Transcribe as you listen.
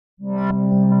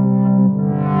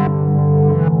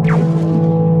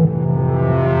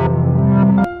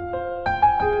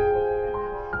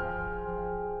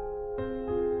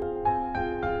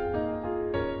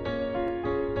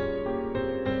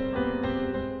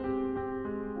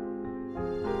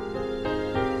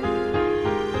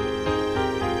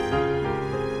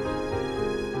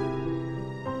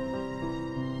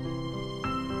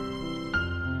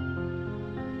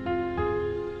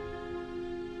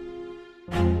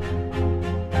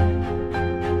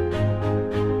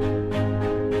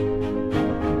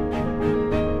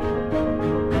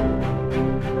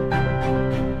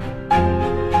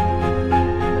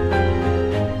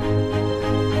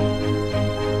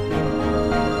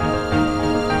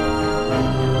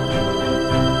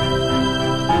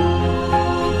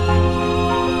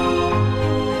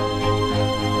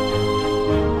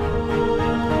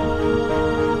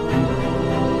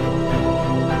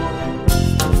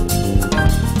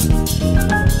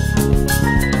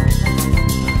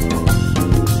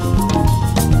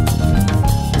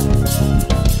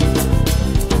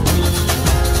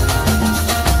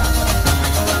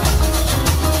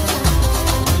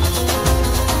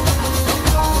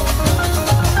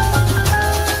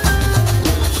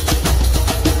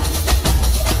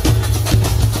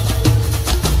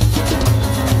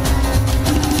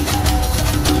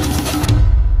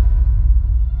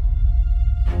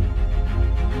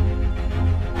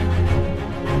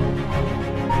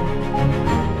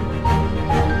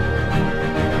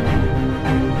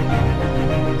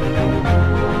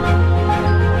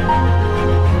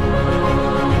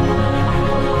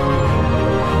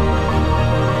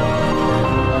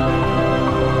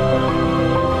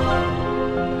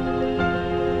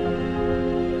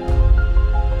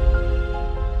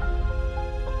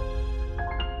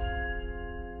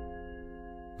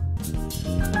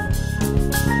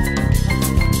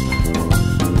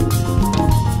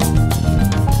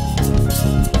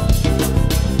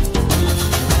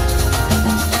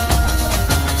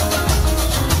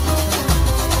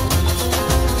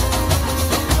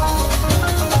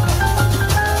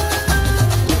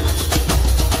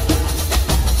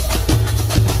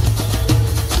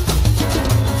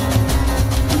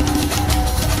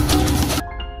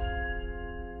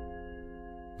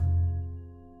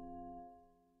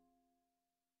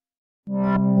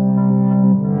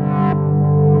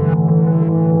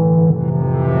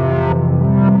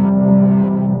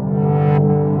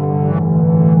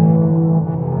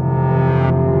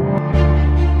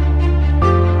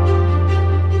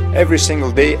Every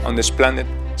single day on this planet,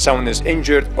 someone is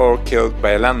injured or killed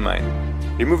by a landmine.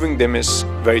 Removing them is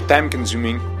very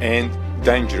time-consuming and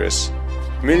dangerous.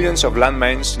 Millions of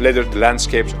landmines litter the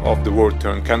landscapes of the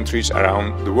war-torn countries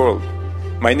around the world.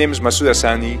 My name is Masoud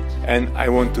Hassani and I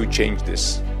want to change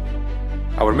this.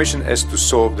 Our mission is to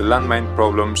solve the landmine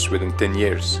problems within 10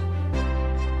 years.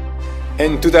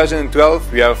 In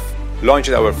 2012, we have launched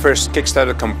our first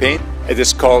Kickstarter campaign. It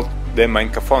is called the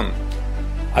Minecafon.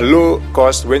 A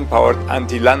low-cost wind-powered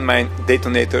anti-landmine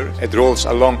detonator. It rolls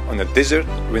along on a desert.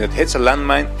 When it hits a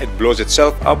landmine, it blows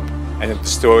itself up and it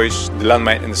destroys the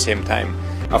landmine at the same time.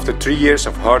 After 3 years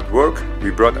of hard work,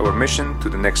 we brought our mission to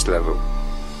the next level.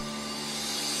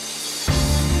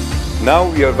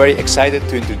 Now we are very excited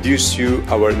to introduce you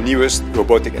our newest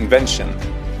robotic invention,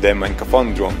 the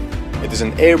Minecafon drone. It is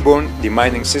an airborne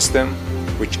demining system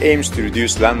which aims to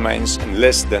reduce landmines in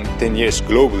less than 10 years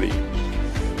globally.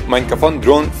 Minecafon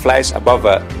drone flies above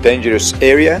a dangerous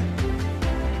area.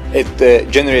 It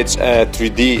generates a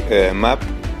 3D map.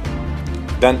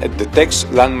 Then it detects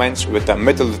landmines with a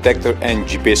metal detector and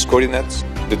GPS coordinates.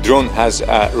 The drone has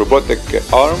a robotic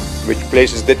arm which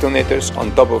places detonators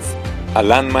on top of a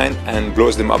landmine and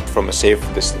blows them up from a safe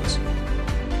distance.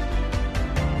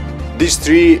 These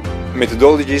three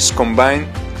methodologies combined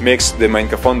makes the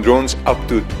Minecafon drones up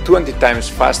to 20 times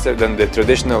faster than the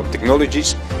traditional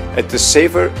technologies. It is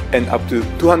safer and up to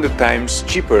 200 times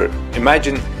cheaper.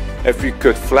 Imagine if we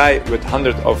could fly with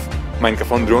hundreds of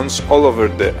Minecafon drones all over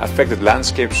the affected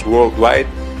landscapes worldwide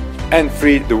and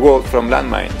free the world from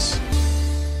landmines.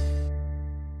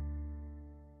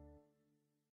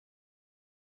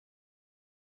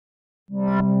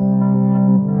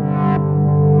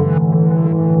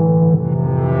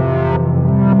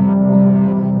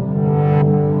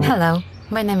 Hello,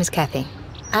 my name is Kathy.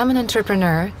 I'm an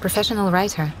entrepreneur, professional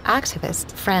writer,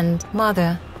 activist, friend,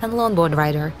 mother, and longboard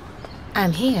rider.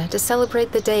 I'm here to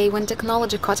celebrate the day when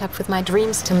technology caught up with my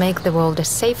dreams to make the world a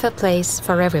safer place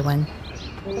for everyone.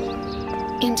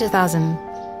 In 2000,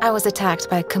 I was attacked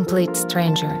by a complete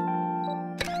stranger.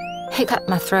 He cut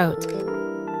my throat,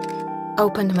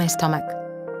 opened my stomach,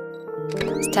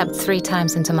 stabbed 3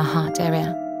 times into my heart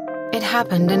area,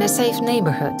 happened in a safe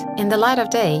neighborhood, in the light of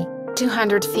day,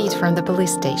 200 feet from the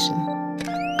police station.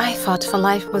 I fought for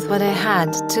life with what I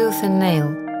had, tooth and nail.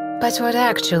 But what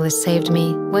actually saved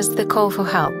me was the call for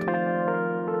help.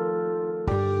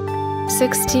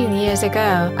 16 years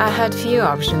ago, I had few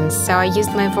options, so I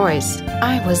used my voice.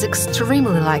 I was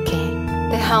extremely lucky.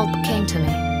 The help came to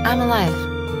me. I'm alive.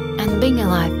 And being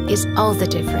alive is all the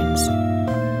difference.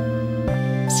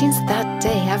 Since that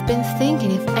day, I've been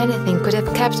thinking if anything could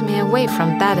have kept me away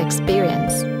from that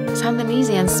experience. Something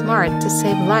easy and smart to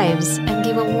save lives and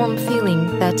give a warm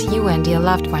feeling that you and your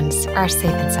loved ones are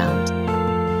safe and sound.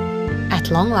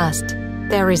 At long last,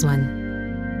 there is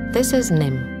one. This is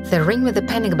NIM, the ring with the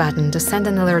panic button to send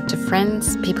an alert to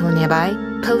friends, people nearby,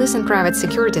 police and private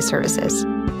security services,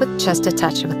 with just a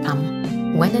touch of a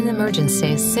thumb. When an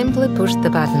emergency, simply push the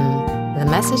button. The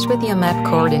message with your map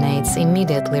coordinates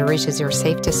immediately reaches your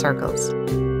safety circles.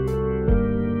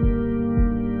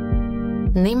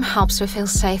 NIM helps you feel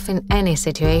safe in any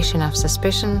situation of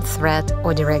suspicion, threat,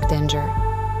 or direct danger.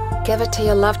 Give it to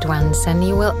your loved ones and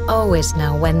you will always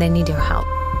know when they need your help.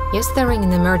 Use the ring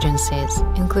in emergencies,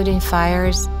 including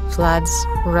fires, floods,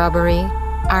 robbery,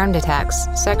 armed attacks,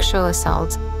 sexual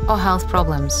assault, or health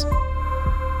problems.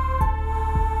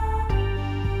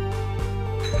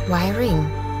 Why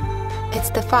ring? It's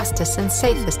the fastest and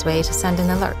safest way to send an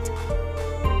alert.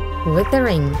 With the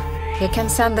ring, you can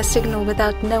send the signal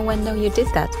without no one know you did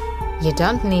that. You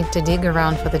don't need to dig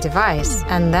around for the device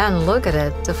and then look at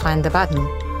it to find the button.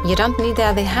 You don't need the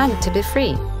other hand to be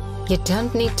free. You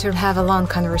don't need to have a long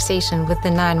conversation with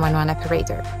the 911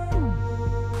 operator.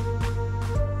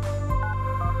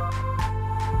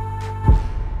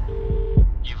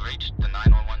 You've reached the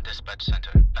 911 dispatch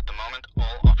center. At the moment,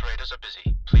 all operators are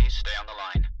busy. Please stay on the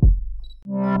line.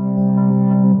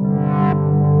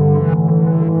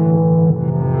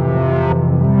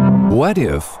 What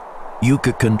if you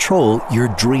could control your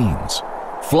dreams?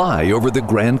 Fly over the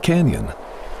Grand Canyon.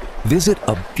 Visit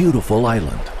a beautiful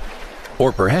island.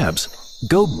 Or perhaps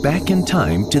go back in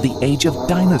time to the age of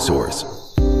dinosaurs.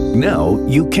 Now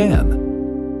you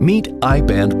can. Meet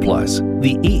iBand Plus,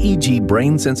 the EEG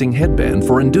brain-sensing headband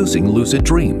for inducing lucid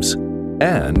dreams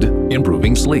and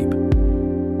improving sleep.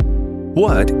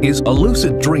 What is a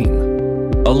lucid dream?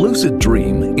 A lucid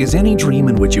dream is any dream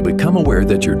in which you become aware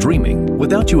that you're dreaming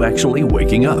without you actually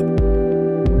waking up.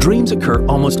 Dreams occur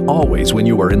almost always when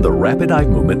you are in the rapid eye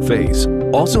movement phase,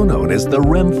 also known as the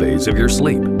REM phase of your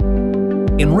sleep.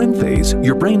 In REM phase,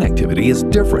 your brain activity is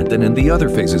different than in the other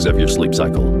phases of your sleep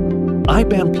cycle.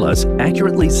 iBand Plus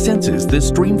accurately senses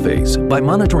this dream phase by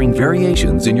monitoring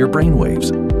variations in your brain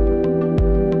waves.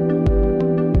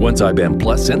 Once iBand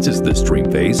Plus senses this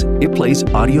dream phase, it plays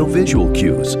audio-visual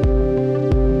cues.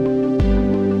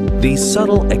 These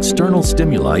subtle external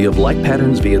stimuli of light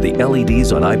patterns via the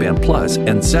LEDs on iBand Plus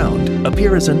and sound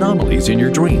appear as anomalies in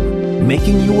your dream,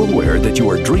 making you aware that you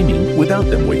are dreaming without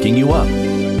them waking you up.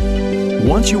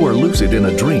 Once you are lucid in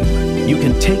a dream, you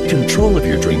can take control of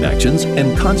your dream actions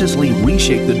and consciously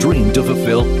reshape the dream to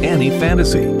fulfill any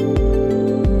fantasy.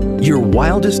 Your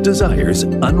wildest desires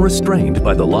unrestrained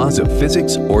by the laws of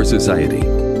physics or society.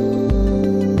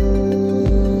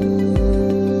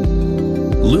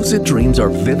 Lucid dreams are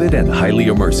vivid and highly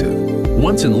immersive.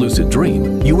 Once in lucid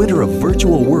dream, you enter a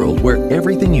virtual world where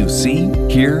everything you see,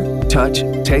 hear, touch,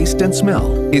 taste, and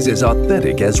smell is as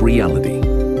authentic as reality.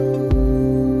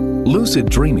 Lucid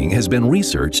dreaming has been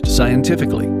researched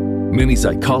scientifically. Many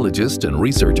psychologists and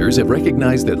researchers have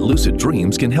recognized that lucid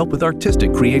dreams can help with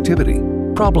artistic creativity,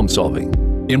 problem solving,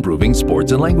 improving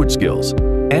sports and language skills,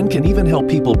 and can even help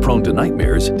people prone to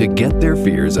nightmares to get their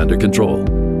fears under control.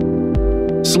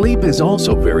 Sleep is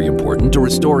also very important to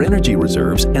restore energy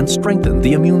reserves and strengthen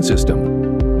the immune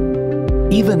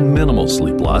system. Even minimal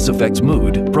sleep loss affects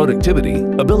mood, productivity,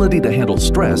 ability to handle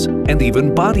stress, and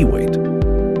even body weight.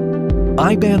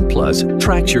 iBand Plus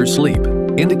tracks your sleep,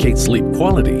 indicates sleep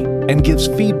quality, and gives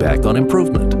feedback on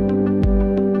improvement.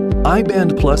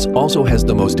 iBand Plus also has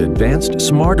the most advanced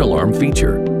smart alarm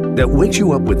feature that wakes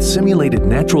you up with simulated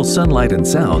natural sunlight and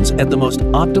sounds at the most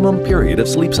optimum period of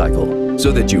sleep cycle,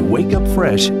 so that you wake up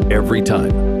fresh every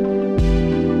time.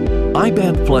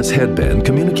 iBand Plus headband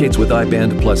communicates with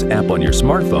iBand Plus app on your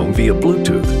smartphone via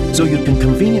Bluetooth, so you can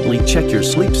conveniently check your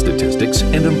sleep statistics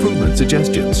and improvement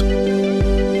suggestions.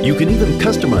 You can even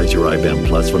customize your iBand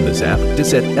Plus from this app to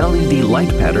set LED light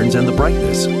patterns and the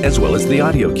brightness, as well as the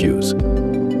audio cues.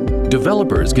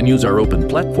 Developers can use our open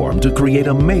platform to create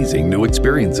amazing new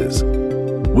experiences.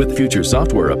 With future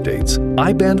software updates,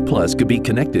 iBand Plus could be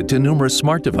connected to numerous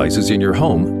smart devices in your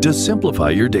home to simplify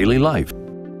your daily life.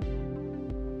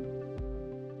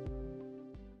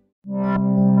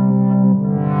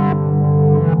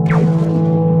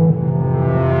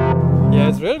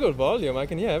 real good volume. I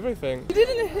can hear everything. You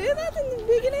didn't hear that in the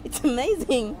beginning? It's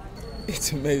amazing.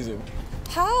 It's amazing.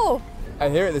 How? I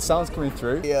hear it, the sound's coming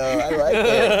through. Yeah, I like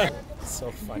it. It's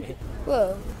so funny.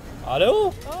 Whoa.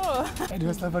 Hallo? Oh. Hey, du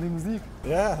hörst einfach die Musik.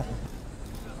 Yeah.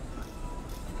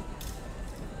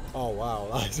 Oh wow,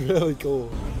 that's really cool.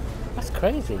 That's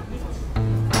crazy.